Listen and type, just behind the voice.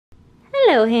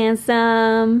Hello,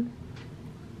 handsome.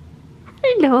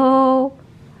 Hello.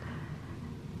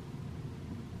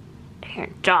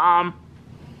 Handsome.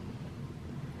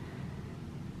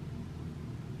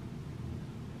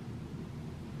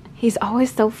 He's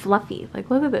always so fluffy. Like,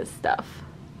 look at this stuff.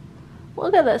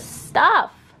 Look at this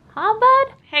stuff. Huh,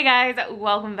 bud? Hey guys,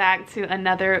 welcome back to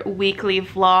another weekly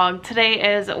vlog.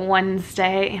 Today is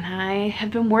Wednesday and I have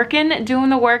been working, doing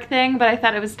the work thing, but I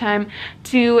thought it was time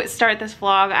to start this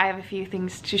vlog. I have a few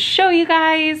things to show you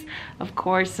guys. Of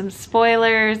course, some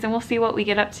spoilers, and we'll see what we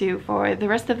get up to for the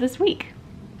rest of this week.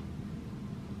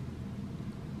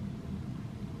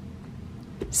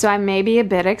 So I may be a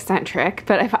bit eccentric,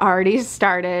 but I've already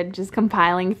started just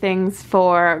compiling things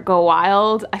for Go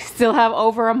Wild. I still have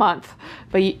over a month,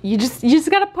 but you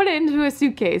just gotta put it into a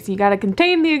suitcase. You gotta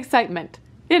contain the excitement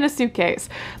in a suitcase.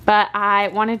 But I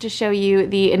wanted to show you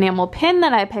the enamel pin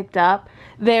that I picked up.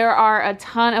 There are a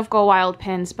ton of Go Wild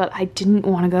pins, but I didn't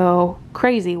want to go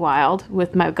crazy wild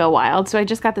with my Go Wild, so I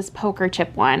just got this poker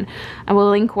chip one. I will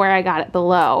link where I got it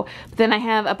below. But then I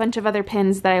have a bunch of other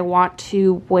pins that I want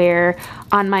to wear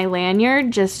on my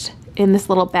lanyard, just in this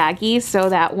little baggie, so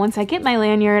that once I get my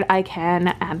lanyard, I can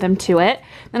add them to it.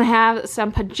 Then I have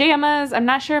some pajamas. I'm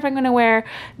not sure if I'm going to wear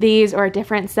these or a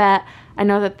different set. I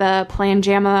know that the plain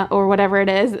jamma or whatever it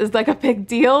is like a big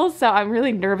deal, so I'm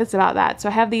really nervous about that. So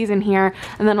I have these in here,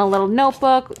 and then a little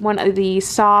notebook, one of the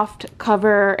soft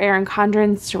cover Erin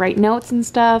Condrens to write notes and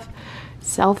stuff,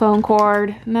 cell phone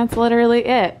cord, and that's literally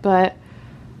it. But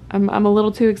I'm a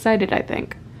little too excited, I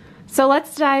think. So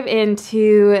let's dive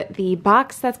into the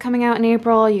box that's coming out in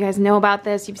April. You guys know about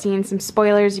this. You've seen some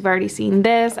spoilers. You've already seen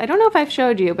this. I don't know if I've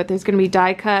showed you, but there's going to be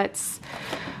die cuts.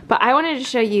 But I wanted to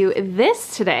show you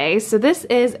this today. So this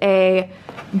is a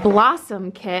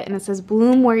blossom kit, and it says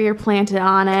bloom where you're planted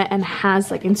on it, and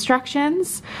has like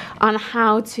instructions on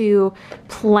how to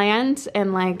plant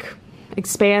and like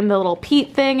expand the little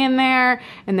peat thing in there,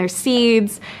 and there's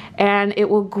seeds, and it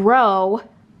will grow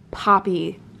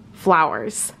poppy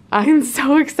flowers. I'm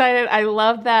so excited. I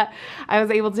love that I was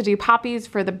able to do poppies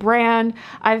for the brand.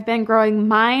 I've been growing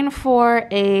mine for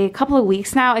a couple of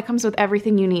weeks now. It comes with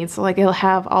everything you need. So like it'll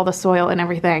have all the soil and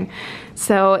everything.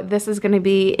 So this is going to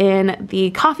be in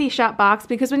the coffee shop box,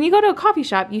 because when you go to a coffee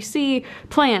shop, you see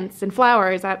plants and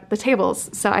flowers at the tables.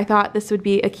 So I thought this would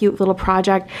be a cute little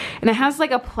project. And it has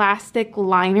like a plastic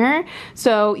liner,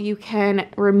 so you can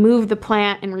remove the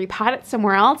plant and repot it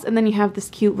somewhere else. And then you have this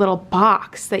cute little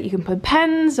box that you can put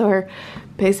pens or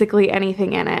basically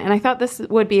anything in it. And I thought this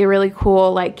would be a really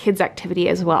cool like kids activity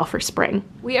as well for spring.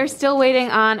 We are still waiting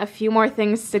on a few more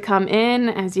things to come in.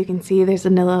 As you can see, there's a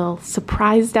little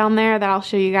surprise down there that I'll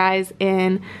show you guys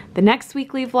in the next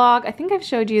weekly vlog. I think I've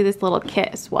showed you this little kit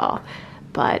as well,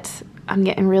 but I'm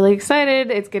getting really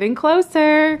excited. It's getting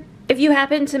closer. If you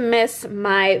happen to miss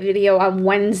my video on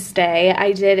Wednesday,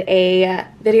 I did a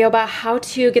video about how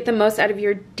to get the most out of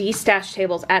your de-stash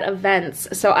tables at events.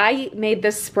 So I made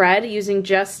this spread using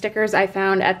just stickers I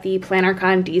found at the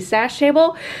PlannerCon de-stash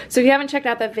table. So if you haven't checked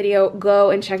out that video, go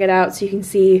and check it out so you can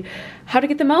see how to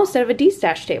get the most out of a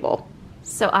de-stash table.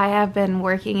 So I have been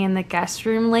working in the guest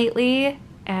room lately,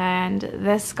 and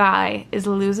this guy is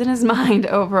losing his mind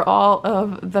over all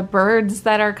of the birds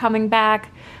that are coming back.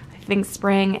 I think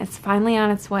spring is finally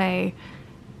on its way,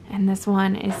 and this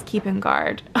one is keeping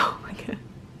guard. Oh my god.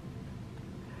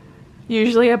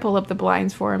 Usually I pull up the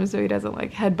blinds for him so he doesn't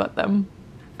like headbutt them.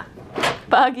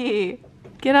 Buggy,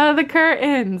 get out of the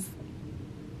curtains.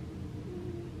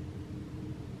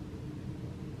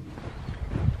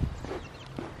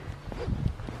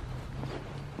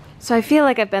 So I feel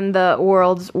like I've been the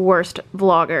world's worst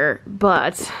vlogger,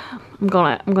 but I'm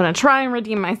gonna try and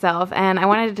redeem myself, and I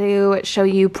wanted to show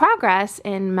you progress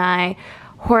in my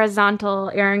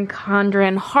horizontal Erin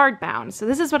Condren hardbound. So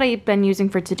this is what I've been using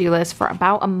for to-do list for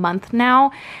about a month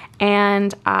now,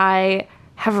 and I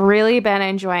have really been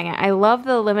enjoying it. I love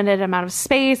the limited amount of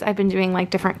space. I've been doing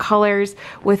like different colors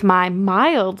with my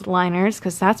mild liners,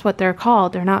 because that's what they're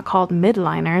called. They're not called mid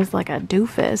liners like a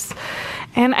doofus.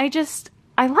 And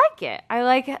I like it. I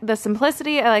like the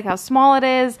simplicity. I like how small it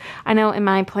is. I know in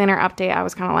my planner update, I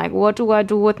was kind of like, what do I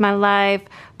do with my life?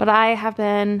 But I have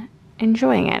been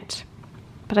enjoying it.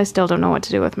 But I still don't know what to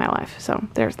do with my life. So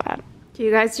there's that. Do you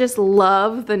guys just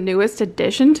love the newest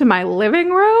addition to my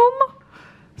living room?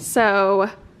 So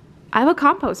I have a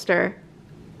composter.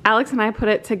 Alex and I put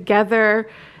it together,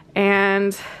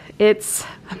 and it's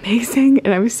amazing,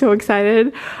 and I'm so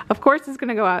excited. Of course, it's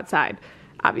gonna go outside,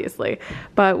 obviously,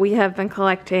 but we have been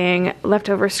collecting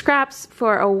leftover scraps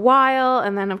for a while,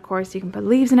 and then of course you can put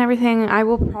leaves and everything. I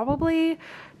will probably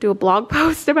do a blog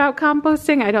post about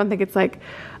composting. I don't think it's like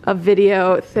a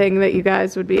video thing that you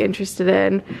guys would be interested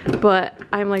in, but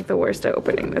I'm like the worst at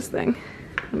opening this thing.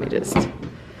 Let me just,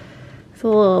 it's a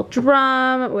little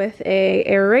drum with a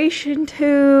aeration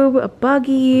tube, a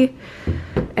buggy,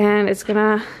 and it's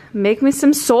gonna make me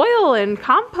some soil and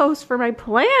compost for my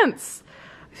plants.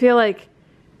 I feel like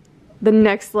the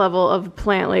next level of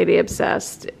plant lady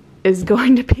obsessed is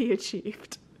going to be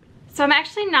achieved. So I'm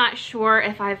actually not sure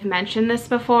if I've mentioned this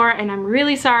before, and I'm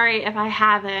really sorry if I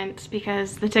haven't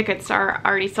because the tickets are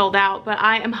already sold out, but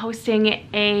I am hosting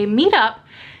a meetup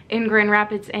in Grand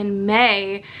Rapids in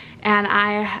May, and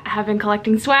I have been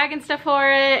collecting swag and stuff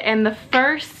for it, and the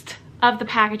first of the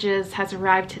packages has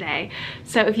arrived today.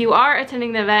 So if you are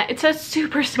attending the event, it's a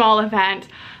super small event,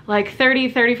 like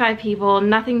 30-35 people,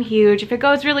 nothing huge. If it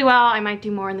goes really well, I might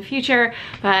do more in the future,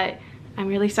 but I'm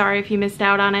really sorry if you missed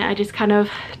out on it. I just kind of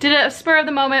did a spur of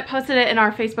the moment, posted it in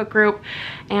our Facebook group,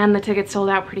 and the tickets sold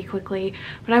out pretty quickly.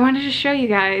 But I wanted to show you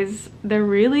guys the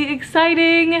really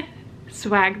exciting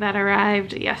swag that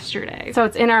arrived yesterday. So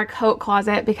it's in our coat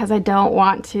closet because I don't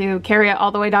want to carry it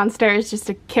all the way downstairs just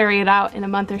to carry it out in a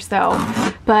month or so.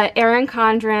 But Erin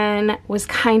Condren was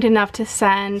kind enough to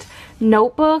send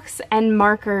notebooks and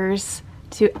markers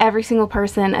to every single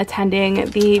person attending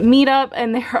the meetup,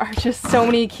 and there are just so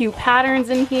many cute patterns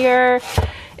in here.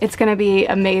 It's gonna be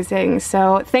amazing.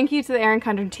 So thank you to the Erin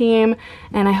Condren team,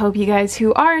 and I hope you guys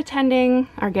who are attending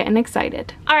are getting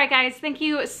excited. All right guys, thank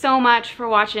you so much for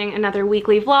watching another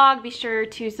weekly vlog. Be sure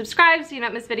to subscribe so you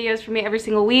don't miss videos from me every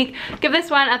single week. Give this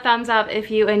one a thumbs up if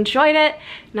you enjoyed it,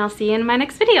 and I'll see you in my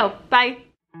next video. Bye.